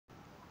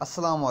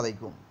আসসালামু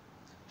আলাইকুম।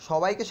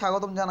 সবাইকে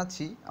স্বাগতম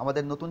জানাচ্ছি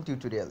আমাদের নতুন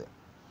টিউটোরিয়ালে।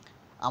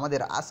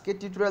 আমাদের আজকের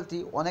টিউটোরিয়ালটি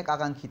অনেক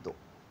আকাঙ্ক্ষিত।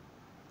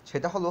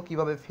 সেটা হলো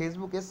কিভাবে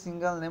ফেসবুকে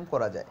সিঙ্গেল নেম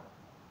করা যায়।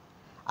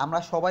 আমরা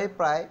সবাই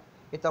প্রায়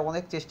এটা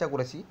অনেক চেষ্টা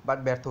করেছি বাট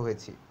ব্যর্থ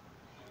হয়েছি।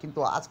 কিন্তু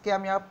আজকে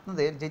আমি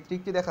আপনাদের যে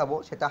ট্রিকটি দেখাবো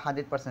সেটা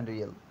 100%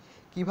 রিয়েল।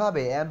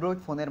 কিভাবে অ্যান্ড্রয়েড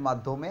ফোনের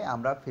মাধ্যমে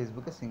আমরা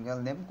ফেসবুকে সিঙ্গেল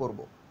নেম করব।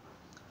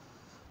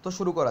 তো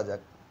শুরু করা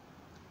যাক।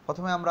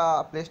 প্রথমে আমরা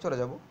প্লে স্টোরে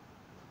যাব।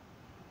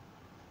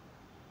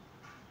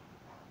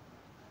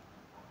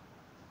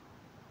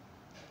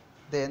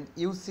 দেন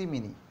ইউসি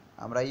মিনি,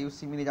 আমরা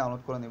ইউসি মিনি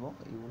ডাউনলোড করে নেব।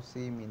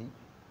 ইউসি মিনি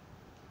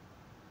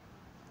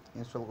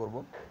ইনস্টল করব।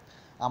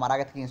 আমার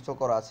আগে থেকে ইনস্টল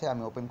করা আছে,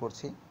 আমি ওপেন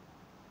করছি।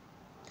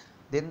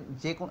 দেন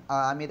যে কোন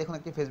আমি দেখুন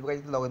একটি ফেসবুক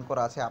আইডিতে লগ ইন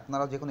করা আছে,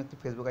 আপনারাও যে কোনো একটি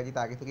ফেসবুক আইডিতে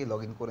আগে থেকেই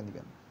লগ ইন করে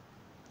নেবেন।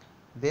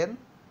 দেন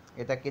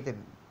এটা কেটে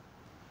দিন।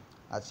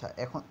 আচ্ছা,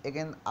 এখন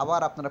এগেন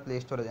আবার আপনারা প্লে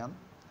স্টোরে যান।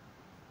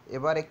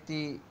 এবার একটি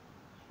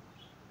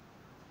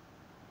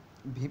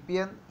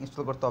ভিপিএন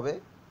ইনস্টল করতে হবে।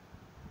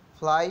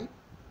 ফ্লাই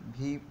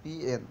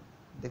ভিপিএন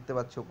দেখতে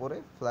পাচ্ছি উপরে,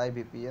 ফ্লাই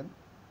ভিপিএন,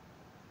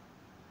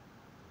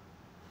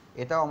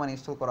 এটাও আমার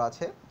ইনস্টল করা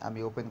আছে, আমি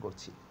ওপেন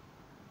করছি।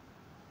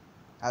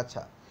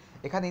 আচ্ছা,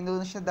 এখানে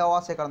ইন্দোনেশিয়া দেওয়া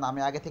আছে কারণ আমি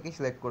আগে থেকেই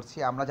সিলেক্ট করছি।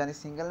 আমরা জানি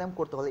সিঙ্গেল নেম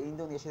করতে হলে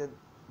ইন্দোনেশিয়ার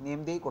নেম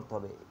দিয়েই করতে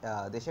হবে,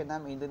 দেশের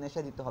নাম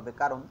ইন্দোনেশিয়া দিতে হবে,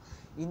 কারণ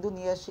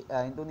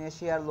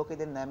ইন্দোনেশিয়ার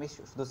লোকেদের নামই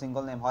শুধু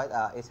সিঙ্গেল নেম হয়।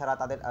 এছাড়া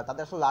তাদের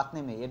তাদের আসলে লাস্ট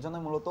নেম নেই। এর জন্য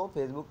মূলত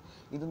ফেসবুক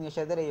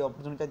ইন্দোনেশিয়াদের এই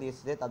অপরচুনিটি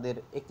দিয়েছে যে তাদের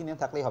একটি নেম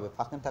থাকলেই হবে,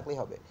 ফার্স্ট নেম থাকলেই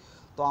হবে।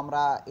 তো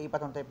আমরা এই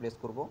বাটনটায় প্রেস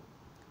করব।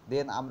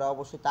 দেন আমরা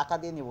অবশ্যই টাকা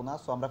দিয়ে নিব না,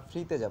 সো আমরা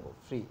ফ্রিতে যাব,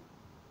 ফ্রি।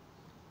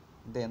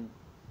 দেন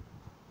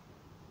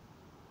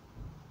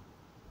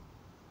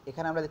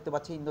এখানে আমরা দেখতে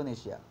পাচ্ছি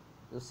ইন্দোনেশিয়া,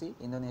 ইউসি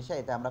ইন্দোনেশিয়া,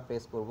 এটা আমরা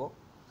প্রেস করব।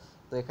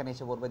 তো এখানে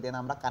এসে পড়বে, দেন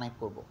আমরা কানেক্ট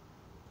করব।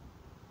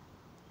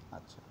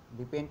 আচ্ছা,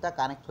 ভিপিএনটা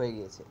কানেক্ট হয়ে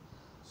গিয়েছে,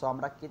 সো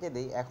আমরা কেটে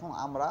দিই। এখন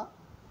আমরা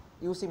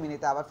ইউসি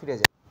মিনিতে আবার ফিরে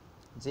যাই,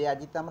 যে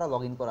আইডিতে আমরা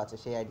লগ ইন করা আছে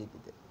সেই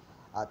আইডিতে।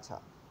 আচ্ছা,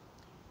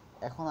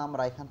 এখন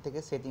আমরা এখান থেকে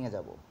সেটিংয়ে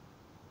যাব।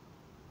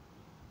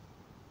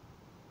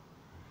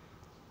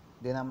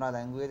 দেন আমরা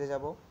ল্যাঙ্গুয়েজে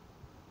যাব।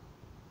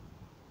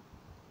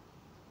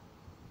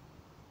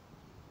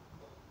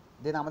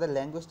 দেন আমাদের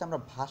ল্যাঙ্গুয়েজটা আমরা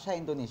ভাষা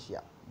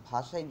ইন্দোনেশিয়া,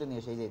 ভাষা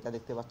ইন্দোনেশিয়া, এই যে এটা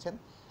দেখতে পাচ্ছেন,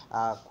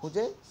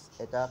 খুঁজে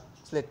এটা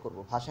সিলেক্ট করব,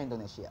 ভাষা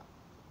ইন্দোনেশিয়া।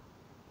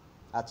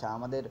 আচ্ছা,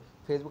 আমাদের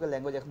ফেসবুকের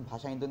ল্যাঙ্গুয়েজ এখন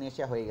ভাষা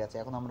ইন্দোনেশিয়া হয়ে গেছে।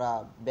 এখন আমরা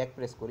ব্যাক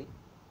প্রেস করি,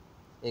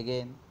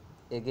 এগেন,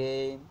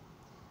 এগেন,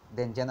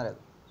 দেন জেনারেল।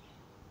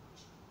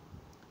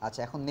 আচ্ছা,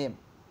 এখন নেম।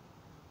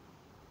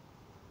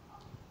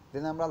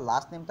 দেন আমরা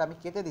লাস্ট নেমটা আমি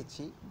কেটে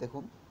দিচ্ছি,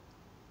 দেখুন।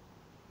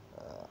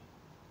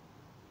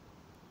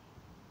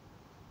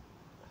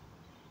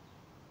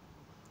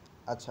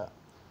 আচ্ছা,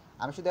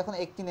 আমি শুধু এখন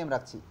একটি নেম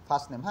রাখছি,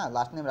 ফার্স্ট নেম, হ্যাঁ,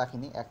 লাস্ট নেম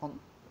রাখিনি। এখন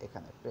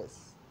এখানে প্রেস,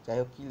 যাই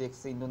হোক, কী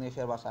লিখছে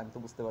ইন্দোনেশিয়ার ভাষা আমি তো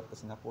বুঝতে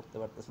পারতেছি না, পড়তে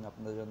পারতেছি না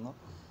আপনাদের জন্য,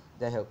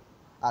 যাই হোক।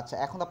 আচ্ছা,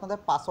 এখন আপনাদের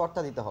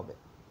পাসওয়ার্ডটা দিতে হবে।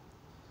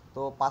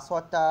 তো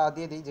পাসওয়ার্ডটা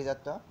দিয়ে দিই, যে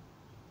যারটা।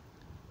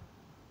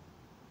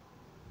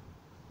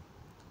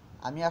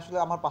 আমি আসলে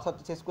আমার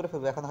পাসওয়ার্ডটা চেঞ্জ করে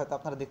ফেলবো, এখন হয়তো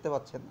আপনারা দেখতে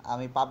পাচ্ছেন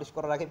আমি পাবলিশ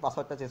করার আগেই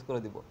পাসওয়ার্ডটা চেঞ্জ করে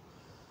দিব।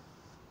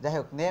 যাই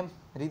হোক, নেম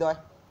হৃদয়,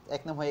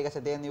 এক নেম হয়ে গেছে।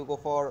 দেন you go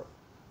for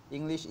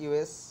English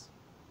US.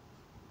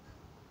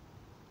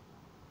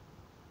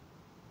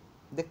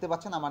 দেখতে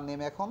পাচ্ছেন আমার নেম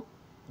এখন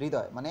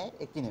হৃদয়, মানে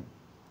একটি নেম।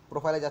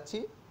 প্রোফাইলে যাচ্ছি,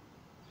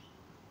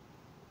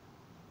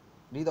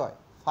 হৃদয়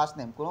ফার্স্ট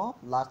নেম, কোনো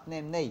লাস্ট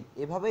নেম নেই।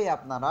 এভাবেই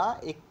আপনারা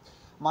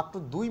মাত্র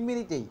 2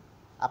 মিনিটেই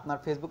আপনার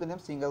ফেসবুকে নেম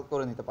সিঙ্গেল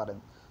করে নিতে পারেন।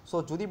 সো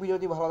যদি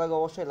ভিডিওটি ভালো লাগে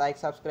অবশ্যই লাইক,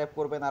 সাবস্ক্রাইব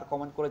করবেন আর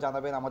কমেন্ট করে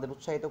জানাবেন, আমাদের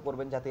উৎসাহিত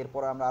করবেন যাতে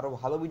এরপর আমরা আরও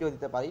ভালো ভিডিও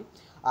দিতে পারি।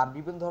 আর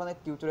বিভিন্ন ধরনের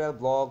টিউটোরিয়াল,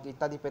 ব্লগ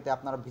ইত্যাদি পেতে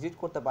আপনারা ভিজিট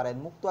করতে পারেন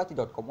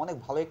muktoi.com, অনেক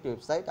ভালো একটি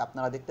ওয়েবসাইট,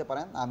 আপনারা দেখতে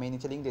পারেন, আমি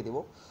নিচে লিঙ্ক দিয়ে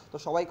দেবো। তো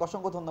সবাইকে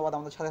অসংখ্য ধন্যবাদ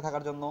আমাদের সাথে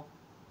থাকার জন্য।